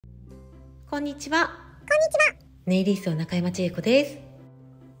こんにちは。ネイリスト中山千恵子です。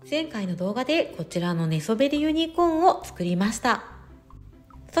前回の動画でこちらの寝そべりユニコーンを作りました。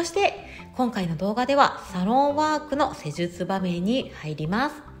そして今回の動画ではサロンワークの施術場面に入りま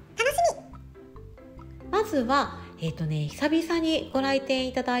す。楽しみ。まずは久々にご来店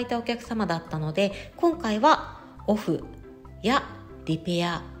いただいたお客様だったので、今回はオフやリペ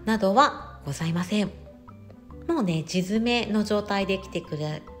アなどはございません。もう地詰めの状態で来てく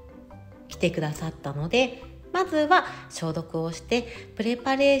ださったので、まずは消毒をしてプレ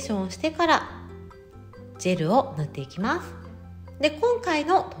パレーションしてからジェルを塗っていきます。で、今回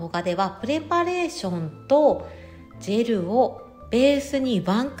の動画ではプレパレーションとジェルをベースに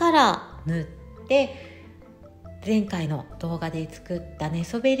ワンカラー塗って、前回の動画で作った寝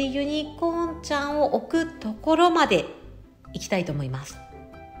そべりユニコーンちゃんを置くところまでいきたいと思います。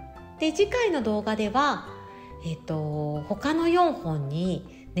で、次回の動画では他の4本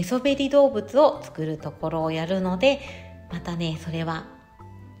に寝そべり動物を作るところをやるので、またそれは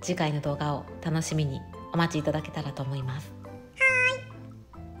次回の動画を楽しみにお待ちいただけたらと思います。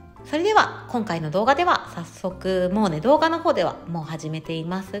それでは今回の動画では早速もう動画の方ではもう始めてい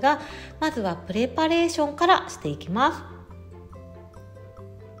ますが、まずはプレパレーションからしていきます。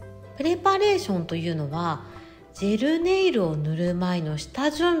プレパレーションというのはジェルネイルを塗る前の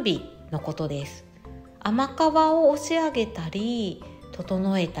下準備のことです。甘皮を押し上げたり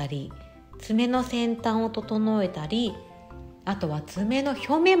整えたり、爪の先端を整えたり、あとは爪の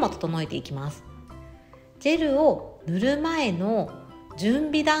表面も整えていきます。ジェルを塗る前の準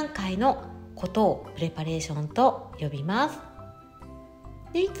備段階のことをプレパレーションと呼びます。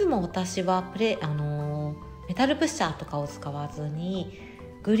で、いつも私はメタルプッシャーとかを使わずに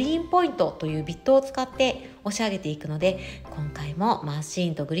グリーンポイントというビットを使って押し上げていくので、今回もマシ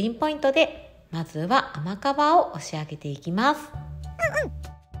ーンとグリーンポイントでまずは甘皮を押し上げていきます。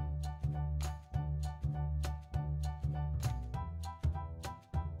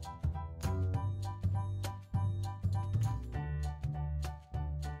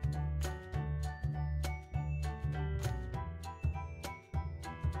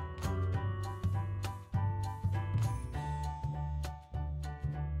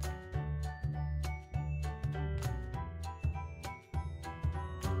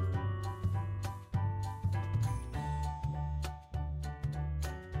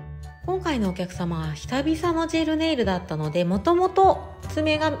今回のお客様は久々のジェルネイルだったので、もともと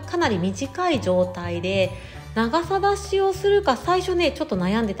爪がかなり短い状態で長さ出しをするか最初ちょっと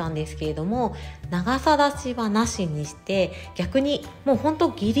悩んでたんですけれども、長さ出しはなしにして逆にもうほんと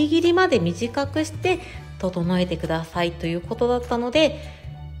ギリギリまで短くして整えてくださいということだったので、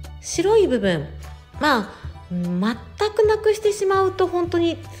白い部分全くなくしてしまうと本当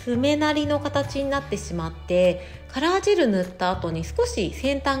に爪なりの形になってしまって、カラージェル塗った後に少し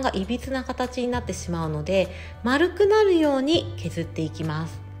先端がいびつな形になってしまうので、丸くなるように削っていきま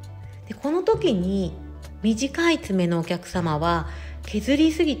す。で、この時に短い爪のお客様は削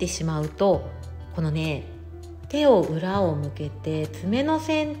りすぎてしまうと、この手を裏を向けて爪の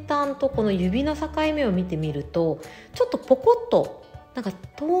先端とこの指の境目を見てみると、ちょっとポコッと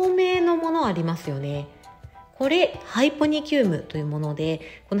透明のものありますよね。これハイポニキュームというもので、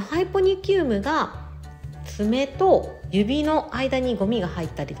このハイポニキュームが爪と指の間にゴミが入っ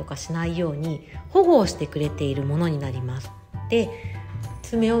たりとかしないように保護をしてくれているものになります。で、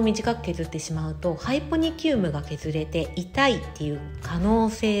爪を短く削ってしまうとハイポニキュームが削れて痛いっていう可能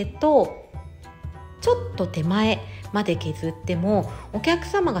性と、ちょっと手前まで削ってもお客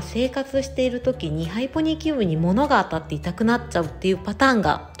様が生活している時にハイポニキュームに物が当たって痛くなっちゃうっていうパターン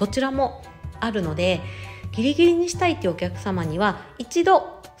がどちらもあるので、ギリギリにしたいっていうお客様には一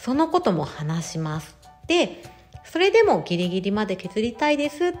度そのことも話します。で、それでもギリギリまで削りたいで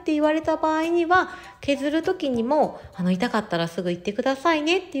すって言われた場合には、削る時にも痛かったらすぐ言ってください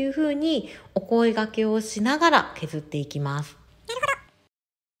ねっていう風にお声掛けをしながら削っていきます。な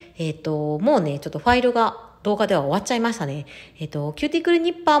るほど。もうちょっとファイルが動画では終わっちゃいましたね。キューティクル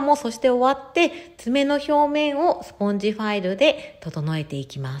ニッパーもそして終わって、爪の表面をスポンジファイルで整えてい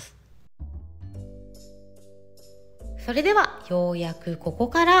きます。それではようやくここ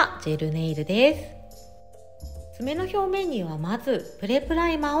からジェルネイルです。爪の表面にはまずプレプ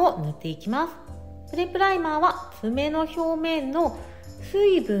ライマーを塗っていきます。プレプライマーは爪の表面の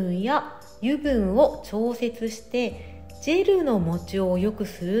水分や油分を調節してジェルの持ちを良く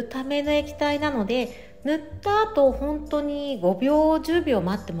するための液体なので、塗った後本当に5秒10秒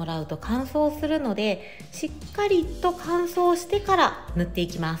待ってもらうと乾燥するので、しっかりと乾燥してから塗ってい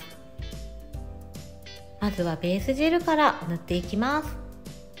きます。まずはベースジェルから塗っていきます。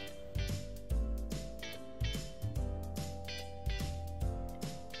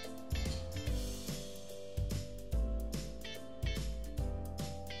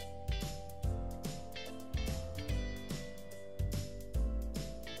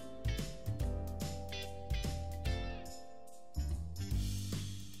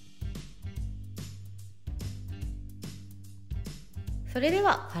それで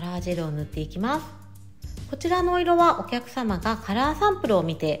はカラージェルを塗っていきます。こちらの色はお客様がカラーサンプルを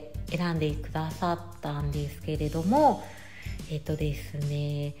見て選んでくださったんですけれども、です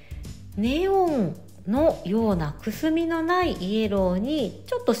ね、ネオンのようなくすみのないイエローに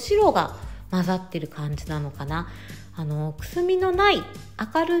ちょっと白が混ざってる感じなのかな。くすみのない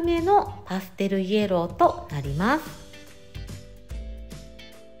明るめのパステルイエローとなります。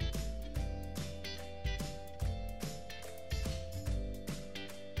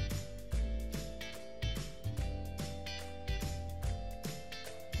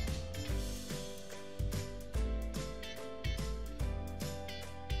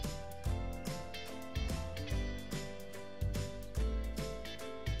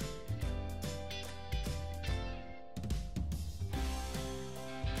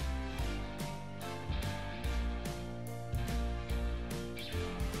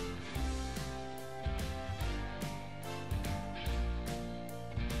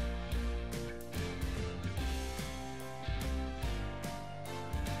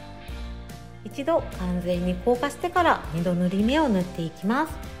一度完全に硬化してから2度塗り目を塗っていきま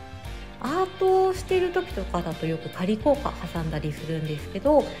す。アートをしている時とかだとよく仮硬化挟んだりするんですけ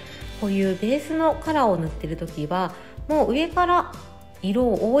ど、こういうベースのカラーを塗ってる時はもう上から色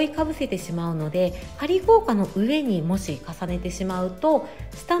を覆いかぶせてしまうので、仮硬化の上にもし重ねてしまうと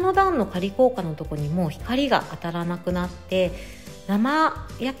下の段の仮硬化のところにもう光が当たらなくなって生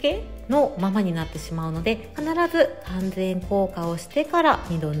焼けのままになってしまうので、必ず完全硬化をしてから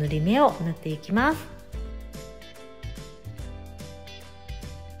2度塗り目を塗っていきます。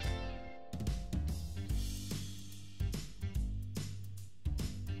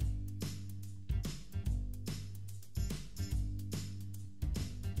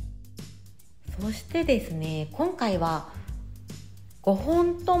そしてですね、今回は5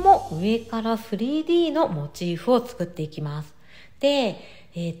本とも上から 3D のモチーフを作っていきます。で、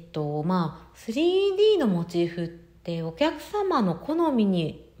3D のモチーフってお客様の好み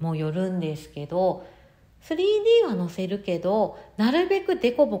にもよるんですけど、3D は載せるけどなるべく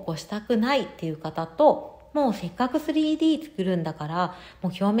デコボコしたくないっていう方と、もうせっかく 3D 作るんだからも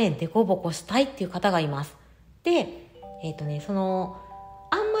う表面デコボコしたいっていう方がいます。で、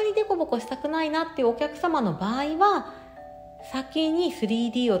あんまりデコボコしたくないなっていうお客様の場合は、先に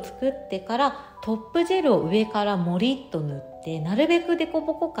 3D を作ってからトップジェルを上からもりっと塗って、なるべくデコ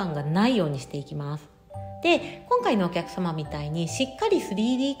ボコ感がないようにしていきます。で、今回のお客様みたいにしっかり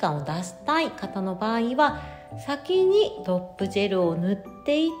 3D 感を出したい方の場合は、先にトップジェルを塗っ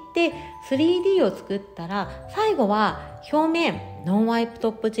ていって 3D を作ったら、最後は表面ノンワイプ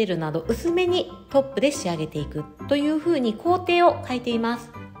トップジェルなど薄めにトップで仕上げていくという風に工程を変えています。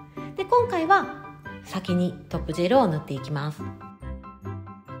で、今回は先にトップジェルを塗っていきます。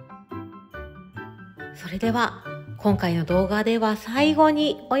それでは今回の動画では最後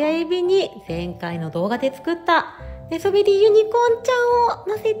に親指に前回の動画で作った寝そべりユニコーンちゃんを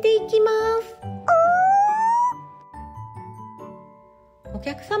乗せていきます。お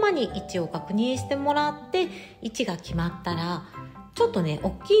客様に位置を確認してもらって、位置が決まったら、ちょっとね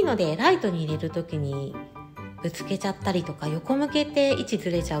大きいのでライトに入れるときにぶつけちゃったりとか横向けて位置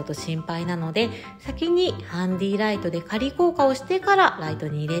ずれちゃうと心配なので、先にハンディライトで仮硬化をしてからライト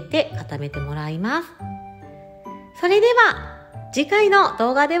に入れて固めてもらいます。それでは次回の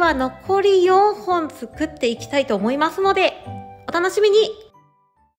動画では残り4本作っていきたいと思いますので、お楽しみに。